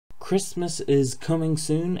Christmas is coming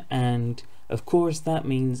soon, and of course that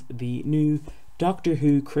means the new Doctor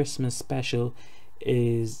Who Christmas special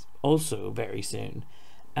is also very soon.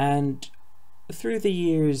 And through the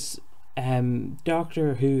years,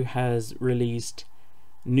 Doctor Who has released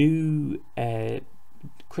new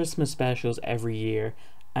Christmas specials every year,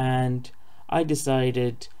 and I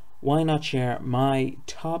decided, why not share my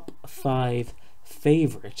top 5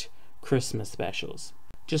 favorite Christmas specials.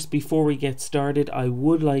 Just before we get started, I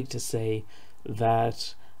would like to say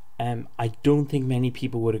that I don't think many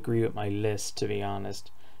people would agree with my list, to be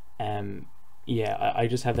honest. Yeah, I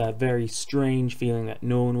just have that very strange feeling that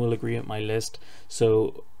no one will agree with my list.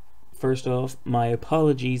 So first off, my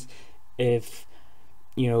apologies if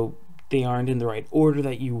they aren't in the right order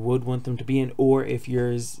that you would want them to be in, or if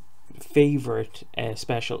yours favorite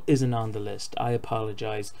special isn't on the list. I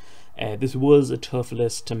apologize. This was a tough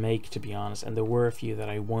list to make, to be honest, and there were a few that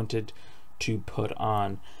I wanted to put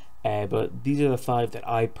on, but these are the 5 that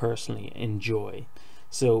I personally enjoy.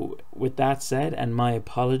 So with that said, and my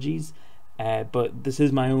apologies, but this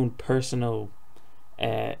is my own personal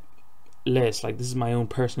list. Like, this is my own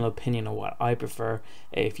personal opinion of what I prefer.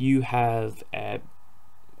 If you have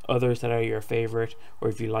others that are your favorite, or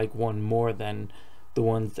if you like one more than the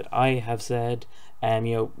ones that I have said,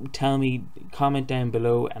 tell me, comment down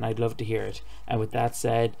below, and I'd love to hear it. And with that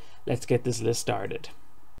said, let's get this list started.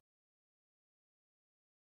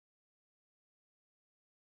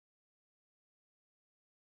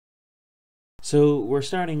 So we're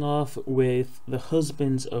starting off with The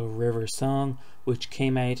Husbands of River Song, which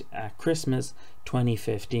came out at Christmas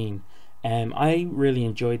 2015. I really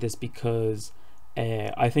enjoyed this because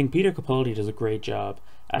I think Peter Capaldi does a great job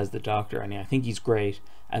as the Doctor, and I think he's great,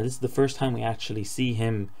 and this is the first time we actually see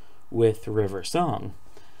him with River Song,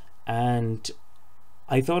 and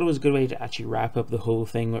I thought it was a good way to actually wrap up the whole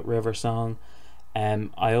thing with River Song.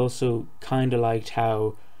 I also kind of liked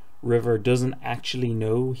how River doesn't actually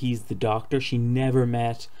know he's the Doctor. She never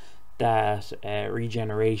met that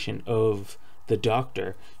regeneration of the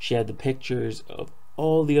Doctor. She had the pictures of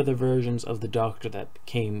all the other versions of the Doctor that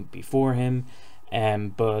came before him,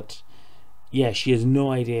 but yeah, she has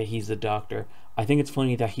no idea he's the Doctor. I think it's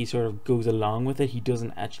funny that he sort of goes along with it. He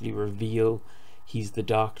doesn't actually reveal he's the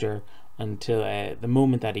Doctor until the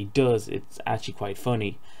moment that he does. It's actually quite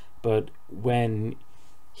funny. But when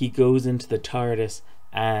he goes into the TARDIS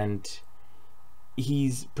and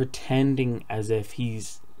he's pretending as if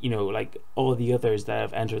he's, like all the others that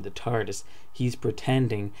have entered the TARDIS, he's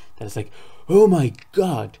pretending that it's like, oh my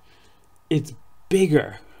god, it's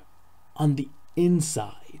bigger on the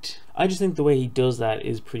inside. I just think the way he does that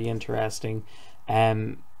is pretty interesting.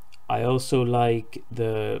 I also like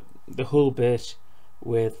the whole bit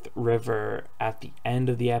with River at the end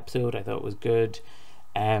of the episode. I thought it was good.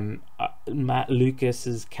 Matt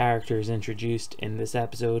Lucas's character is introduced in this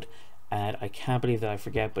episode, and I can't believe that I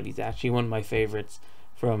forget, but he's actually one of my favorites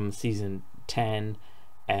from season 10.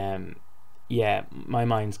 Yeah, my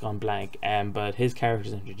mind's gone blank. But his character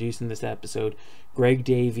is introduced in this episode. Greg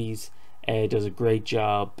Davies does a great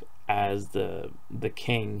job as the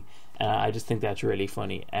king. I just think that's really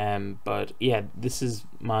funny. But yeah, this is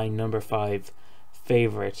my number 5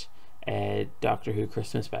 favorite Doctor Who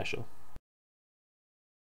Christmas special.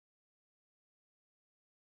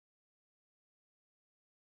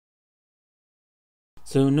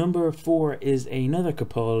 So number 4 is another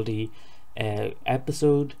Capaldi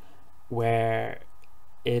episode, where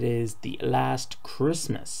it is The Last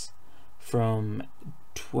Christmas from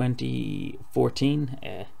 2014.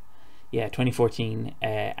 2014,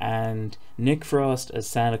 and Nick Frost as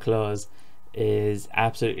Santa Claus is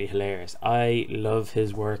absolutely hilarious. I love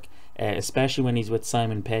his work, especially when he's with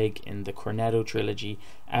Simon Pegg in the Cornetto trilogy.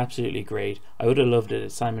 Absolutely great. I would have loved it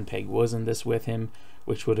if Simon Pegg was in this with him,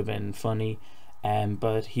 which would have been funny.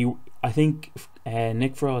 But I think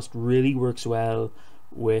Nick Frost really works well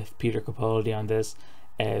with Peter Capaldi on this,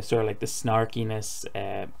 sort of like the snarkiness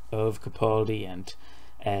of Capaldi and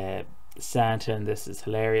Santa, and this is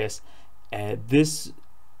hilarious. This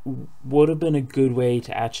would have been a good way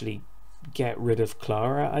to actually get rid of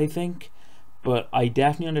Clara, I think, but I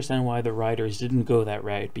definitely understand why the writers didn't go that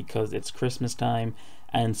route, because it's Christmas time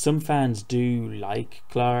and some fans do like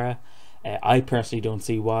Clara. I personally don't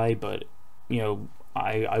see why, but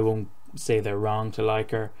I won't say they're wrong to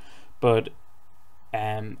like her, but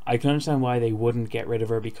I can understand why they wouldn't get rid of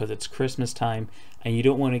her, because it's Christmas time and you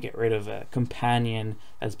don't want to get rid of a companion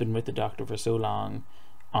that's been with the Doctor for so long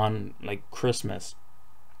on like Christmas.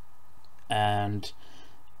 And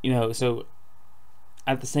so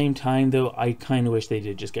at the same time though, I kind of wish they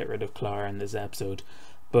did just get rid of Clara in this episode.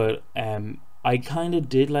 But I kind of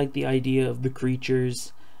did like the idea of the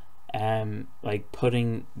creatures like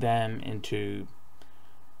putting them into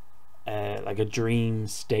like a dream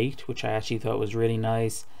state, which I actually thought was really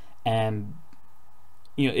nice.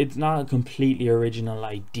 You know, it's not a completely original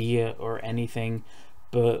idea or anything,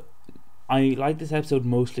 but I like this episode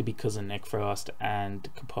mostly because of Nick Frost and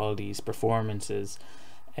Capaldi's performances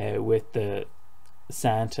with the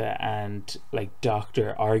Santa and like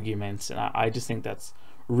Doctor arguments, and I just think that's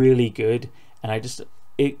really good. And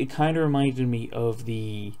it kind of reminded me of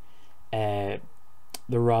the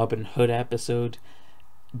Robin Hood episode,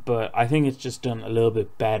 but I think it's just done a little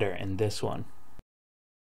bit better in this one.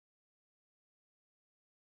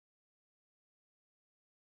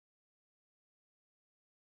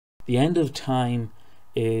 The End of Time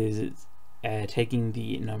is taking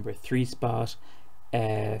the number 3 spot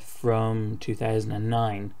from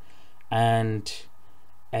 2009, and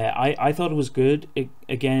I thought it was good.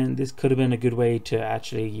 Again, this could have been a good way to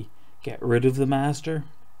actually get rid of the Master.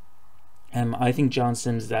 I think John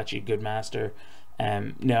Sims is actually a good Master.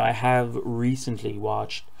 Now, I have recently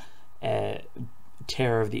watched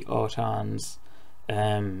Terror of the Autons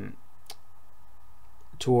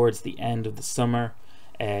towards the end of the summer,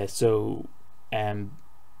 so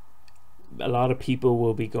a lot of people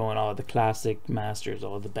will be going, oh, the classic Masters,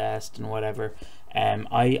 all the best and whatever.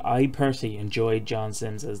 I personally enjoyed John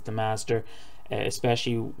Sims as the Master,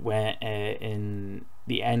 especially when in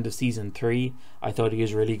the end of season 3. I thought he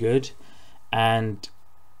was really good, and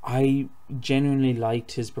I genuinely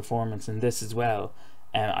liked his performance in this as well.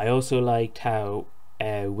 I also liked how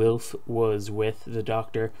Wilf was with the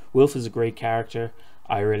Doctor. Wilf is a great character.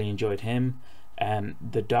 I really enjoyed him.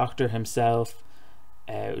 The Doctor himself,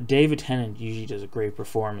 David Tennant usually does a great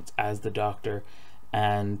performance as the Doctor,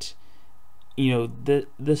 and you know,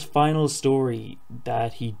 this final story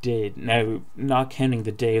that he did, now not counting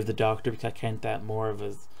the Day of the Doctor because I count that more of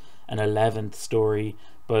as an 11th story,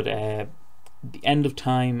 but the End of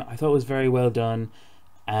Time I thought was very well done,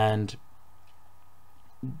 and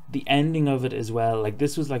the ending of it as well, like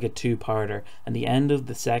this was like a 2-parter, and the end of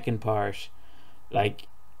the second part, like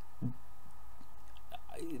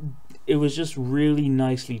it was just really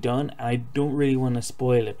nicely done. And I don't really want to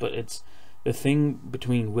spoil it, but it's the thing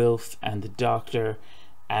between Wilf and the Doctor,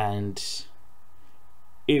 and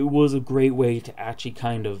it was a great way to actually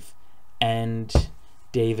kind of end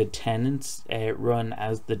David Tennant's run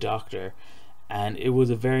as the Doctor, and it was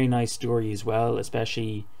a very nice story as well,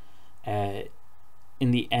 especially in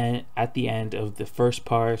the end, at the end of the first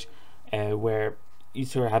part, where you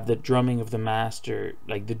sort of have the drumming of the Master,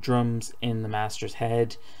 like the drums in the Master's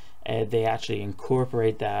head. They actually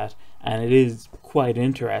incorporate that, and it is quite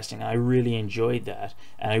interesting. I really enjoyed that,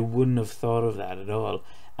 and I wouldn't have thought of that at all.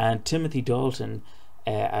 And Timothy Dalton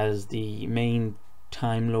as the main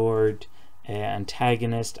Time Lord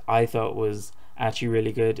antagonist, I thought was actually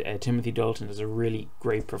really good. Timothy Dalton does a really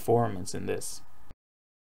great performance in this.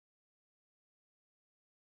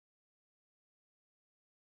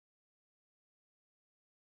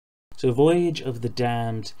 So Voyage of the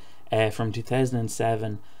Damned from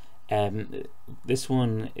 2007. This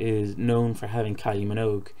one is known for having Kylie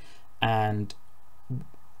Minogue, and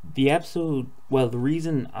the episode, well, the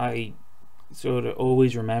reason I sort of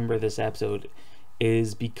always remember this episode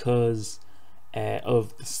is because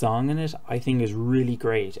of the song in it. I think is really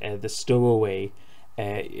great. The Stowaway.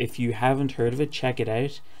 If you haven't heard of it, check it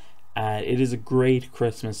out. It is a great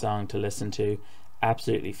Christmas song to listen to.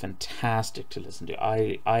 Absolutely fantastic to listen to.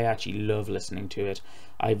 I actually love listening to it.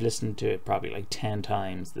 I've listened to it probably like 10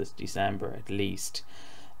 times this December at least.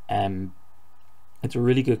 It's a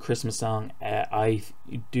really good Christmas song. I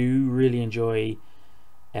do really enjoy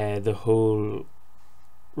the whole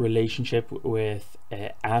relationship with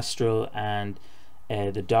Astral and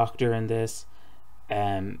the Doctor in this.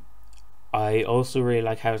 I also really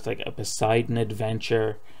like how it's like a Poseidon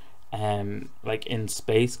adventure, like in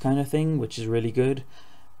space kind of thing, which is really good.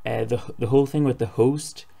 The whole thing with the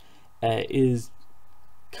host is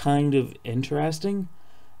kind of interesting,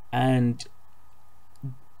 and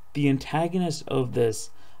the antagonist of this,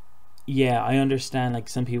 yeah, I understand, like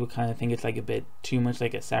some people kind of think it's like a bit too much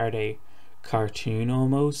like a Saturday cartoon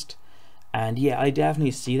almost, and yeah, I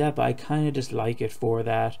definitely see that, but I kind of just like it for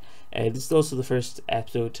that. This is also the first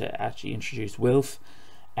episode to actually introduce Wilf,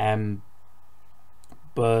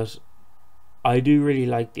 but I do really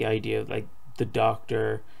like the idea of like the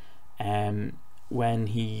Doctor when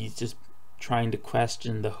he's just trying to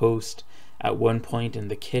question the host at one point in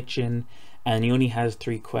the kitchen, and he only has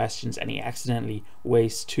 3 questions and he accidentally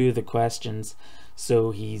wastes 2 of the questions, so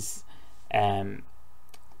he's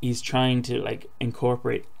trying to like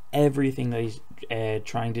incorporate everything that he's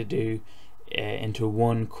trying to do into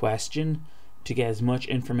one question, to get as much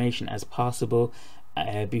information as possible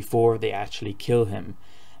before they actually kill him.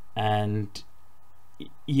 And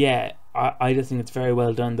yeah, I just think it's very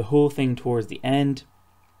well done. The whole thing towards the end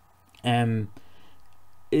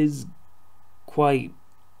is quite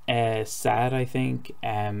sad, I think,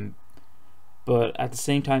 but at the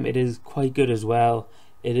same time it is quite good as well.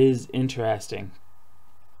 It is interesting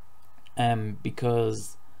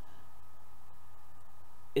because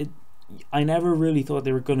I never really thought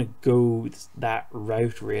they were going to go that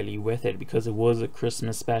route really with it, because it was a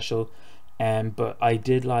Christmas special. But I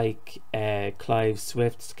did like Clive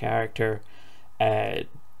Swift's character,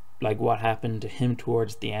 like what happened to him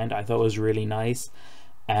towards the end. I thought was really nice.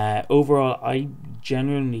 Overall, I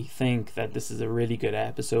genuinely think that this is a really good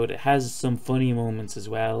episode. It has some funny moments as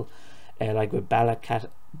well, like with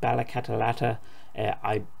Balakatalata.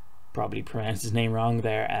 I probably pronounced his name wrong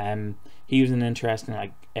there. He was an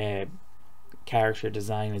interesting character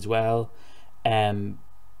design as well.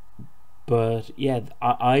 But yeah,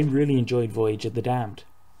 I really enjoyed Voyage of the Damned.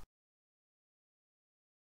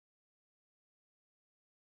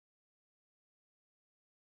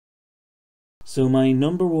 So my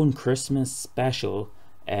number one Christmas special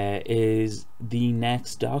is The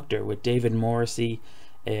Next Doctor, with David Morrissey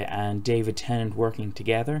and David Tennant working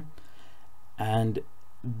together. And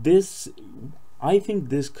this, I think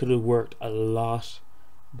this could have worked a lot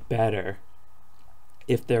better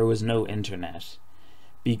if there was no internet.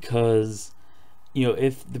 Because, you know,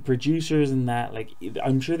 if the producers and that, like,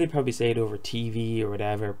 I'm sure they probably say it over TV or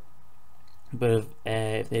whatever, but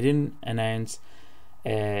if they didn't announce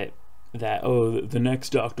that, oh, the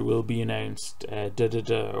next Doctor will be announced,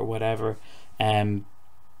 or whatever,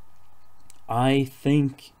 I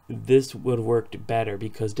think this would have worked better,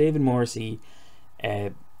 because David Morrissey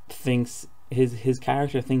thinks his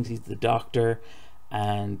character thinks he's the Doctor,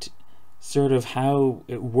 and sort of how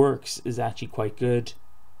it works is actually quite good,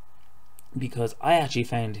 because I actually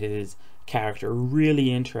found his character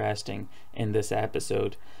really interesting in this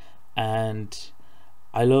episode. And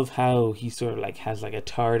I love how he sort of like has like a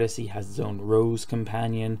TARDIS, he has his own Rose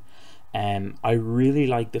companion. I really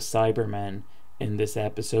like the Cybermen in this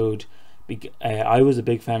episode. I was a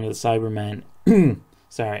big fan of the Cybermen.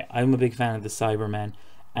 Sorry, I'm a big fan of the Cybermen,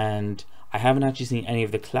 and I haven't actually seen any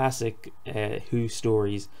of the classic Who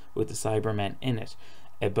stories with the Cybermen in it,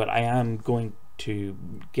 but I am going to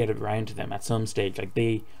get around to them at some stage. Like,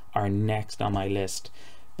 they are next on my list.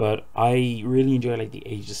 But I really enjoy like the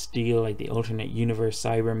Age of Steel, like the alternate universe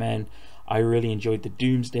Cybermen. I really enjoyed the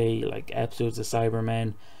Doomsday like episodes of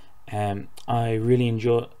Cybermen. I really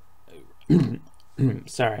enjoy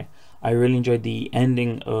sorry, I really enjoyed the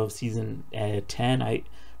ending of season 10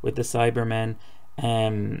 with the Cybermen.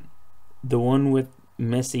 The one with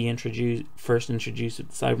Missy first introduced with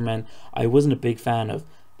the Cybermen, I wasn't a big fan of.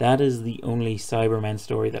 That is the only Cybermen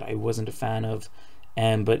story that I wasn't a fan of.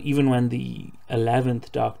 But even when the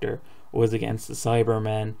 11th Doctor was against the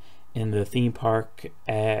Cybermen in the theme park,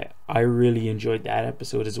 I really enjoyed that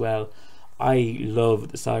episode as well. I love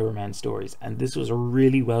the Cybermen stories, and this was a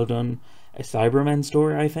really well done Cybermen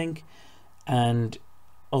story, I think. And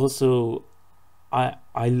also, I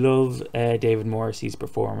love David Morrissey's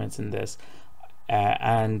performance in this,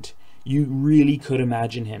 and you really could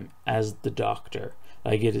imagine him as the Doctor.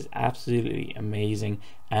 Like, it is absolutely amazing.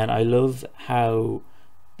 And I love how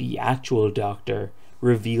the actual Doctor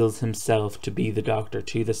reveals himself to be the Doctor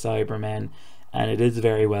to the Cybermen, and it is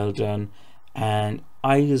very well done. And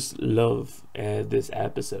I just love this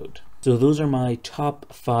episode. So those are my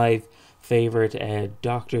top 5 favorite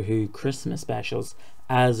Doctor Who Christmas specials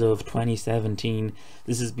as of 2017.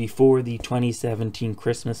 This is before the 2017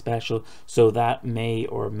 Christmas special, so that may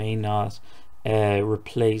or may not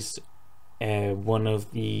replace one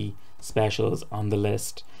of the specials on the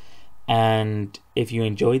list. And if you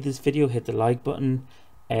enjoyed this video, hit the like button.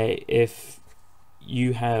 If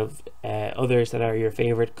you have others that are your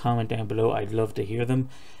favorite, comment down below. I'd love to hear them.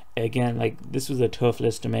 Again, like, this was a tough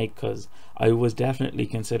list to make, because I was definitely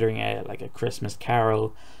considering like a Christmas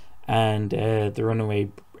Carol and the Runaway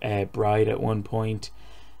Bride at one point,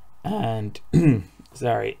 and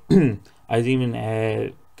sorry, I was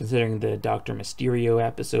even considering the Dr. Mysterio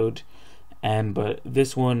episode. But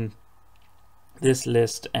this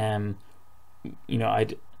list, you know,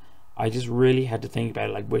 I just really had to think about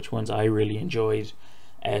like which ones I really enjoyed.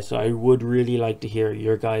 So I would really like to hear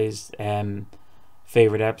your guys'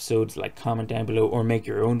 favorite episodes. Like, comment down below or make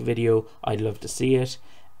your own video. I'd love to see it.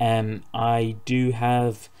 I do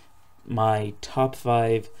have my top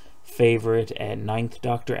 5 favorite 9th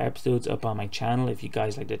Doctor episodes up on my channel if you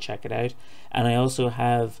guys like to check it out. And I also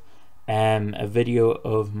have a video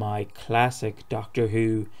of my classic Doctor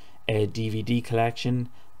Who a DVD collection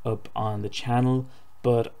up on the channel,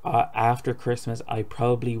 but after Christmas I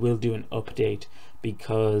probably will do an update,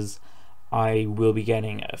 because I will be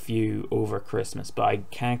getting a few over Christmas, but I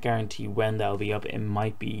can't guarantee when they'll be up. It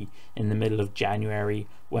might be in the middle of January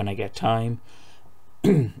when I get time.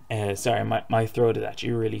 Sorry, my throat is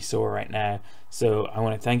actually really sore right now. So I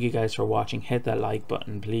want to thank you guys for watching. Hit that like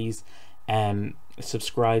button, please.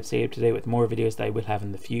 Subscribe, stay up to date with more videos that I will have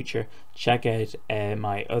in the future. Check out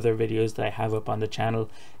my other videos that I have up on the channel.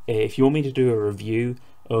 If you want me to do a review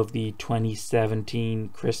of the 2017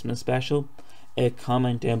 Christmas special,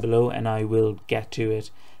 comment down below and I will get to it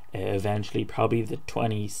eventually, probably the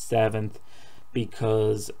 27th,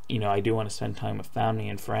 because you know I do want to spend time with family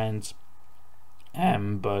and friends.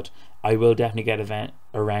 But I will definitely get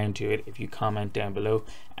around to it if you comment down below,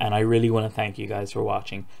 and I really want to thank you guys for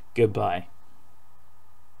watching. Goodbye.